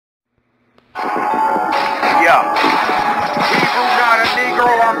Yeah. Hebrew not a Negro,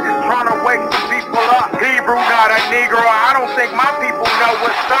 I'm just trying to wake some people up. Hebrew not a Negro, I don't think my people know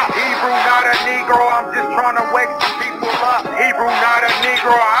what's up. Hebrew not a Negro, I'm just trying to wake some people up. Hebrew not a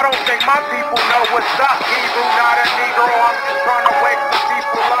Negro, I don't think my people know what's up. Hebrew not a Negro, I'm just trying to wake some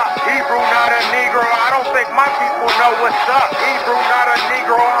people up. Hebrew not a Negro, I don't think my people know what's up. Hebrew not a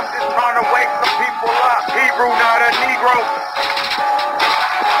Negro, I'm just trying to wake some people up. Hebrew not a Negro.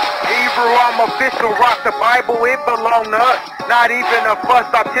 Hebrew, I'm official, rock the Bible, it belong to us. Not even a fuss,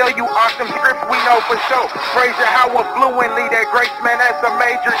 I tell you, awesome scripts we know for sure. Praise it how fluently that grace, man, that's a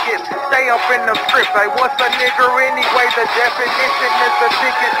major gift. Stay up in them scripts, like what's a nigger anyway? The definition is a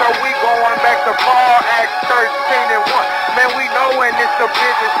ticket, so we going back to Paul, Acts 13 and 1. Man, we know when it's the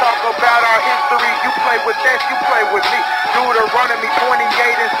business, talk about our history. You play with that, you play with me. Deuteronomy 28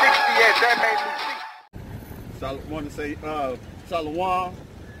 and 60, yeah, that made me see. So I want to say, Shalom.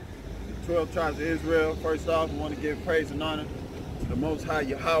 12 tribes of Israel. First off, we want to give praise and honor to the Most High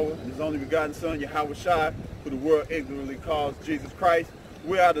Yahweh, His only begotten Son, Yahweh Shai, who the world ignorantly calls Jesus Christ.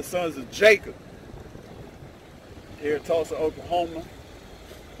 We are the sons of Jacob. Here in Tulsa, Oklahoma,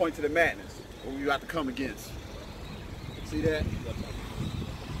 point to the madness, what we about to come against. See that?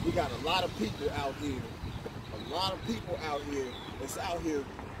 We got a lot of people out here, that's out here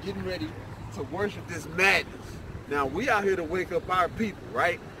getting ready to worship this madness. Now, we out here to wake up our people,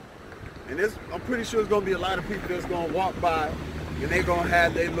 right? And I'm pretty sure there's going to be a lot of people that's going to walk by and they're going to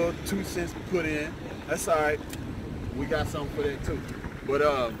have their little 2 cents to put in. That's all right. We got something for that too. But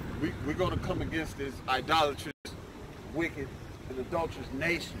we're going to come against this idolatrous, wicked, and adulterous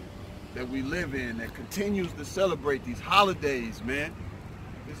nation that we live in that continues to celebrate these holidays, man.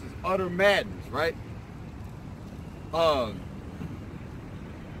 This is utter madness, right?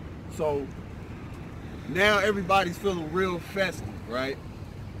 So now everybody's feeling real festive, right?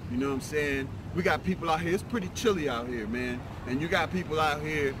 You know what I'm saying? We got people out here, it's pretty chilly out here, man. And you got people out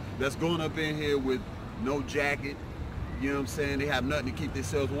here that's going up in here with no jacket. You know what I'm saying? They have nothing to keep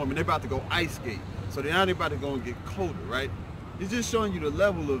themselves warm and they're about to go ice skate. So now they're about to go and get colder, right? It's just showing you the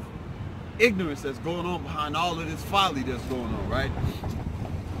level of ignorance that's going on behind all of this folly that's going on, right?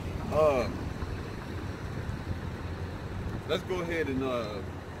 Let's go ahead and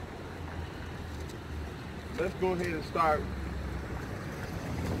start.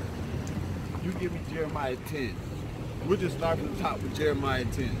 You give me Jeremiah 10. We'll just start from the top with Jeremiah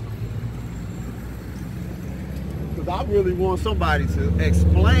 10. Because I really want somebody to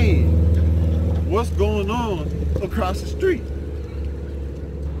explain what's going on across the street.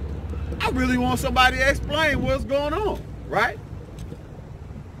 I really want somebody to explain what's going on, right?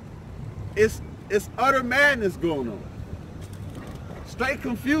 It's utter madness going on. Straight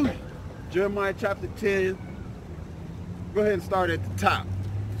confusion. Jeremiah chapter 10. Go ahead and start at the top.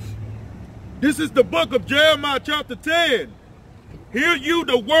 This is the book of Jeremiah chapter 10. Hear you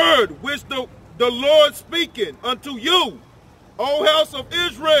the word which the Lord speaking unto you, O house of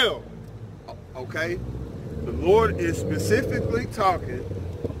Israel. Okay. The Lord is specifically talking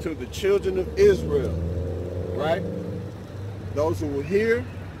to the children of Israel, right? Those who will hear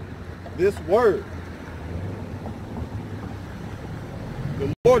this word.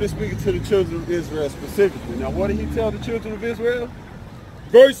 The Lord is speaking to the children of Israel specifically. Now, what did he tell the children of Israel?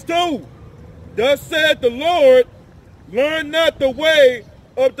 Verse 2. Thus said the Lord, learn not the way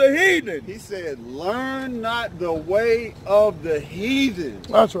of the heathen. He said, learn not the way of the heathen.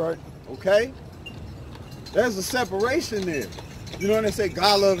 That's right. Okay? There's a separation there. You know when they say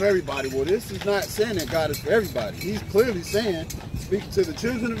God loves everybody. Well, this is not saying that God is for everybody. He's clearly saying, speaking to the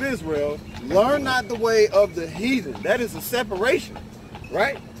children of Israel, learn not the way of the heathen. That is a separation,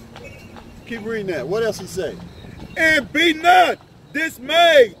 right? Keep reading that. What else he say? And be not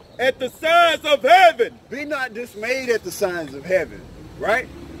dismayed at the signs of heaven. Be not dismayed at the signs of heaven, right?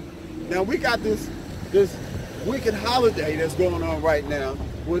 Now we got this wicked holiday that's going on right now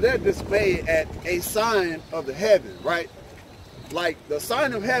where they're dismayed at a sign of the heaven, right? Like the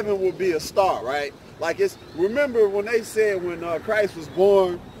sign of heaven will be a star, right? Like remember when they said when Christ was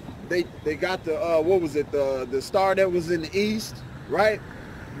born, they got the, what was it, the star that was in the east, right?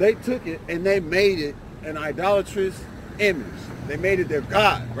 They took it and they made it an idolatrous image. They made it their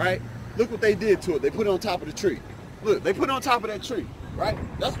God, right? Look what they did to it. They put it on top of the tree. Look, they put it on top of that tree, right?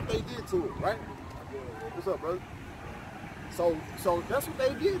 That's what they did to it, right? What's up, brother? So that's what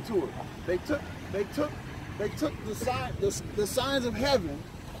they did to it. They took the signs of heaven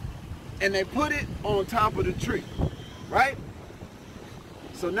and they put it on top of the tree, right?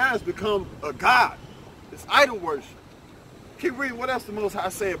 So now it's become a god. It's idol worship. Keep reading. What else the Most High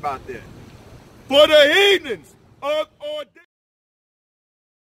say about that? For the heathens are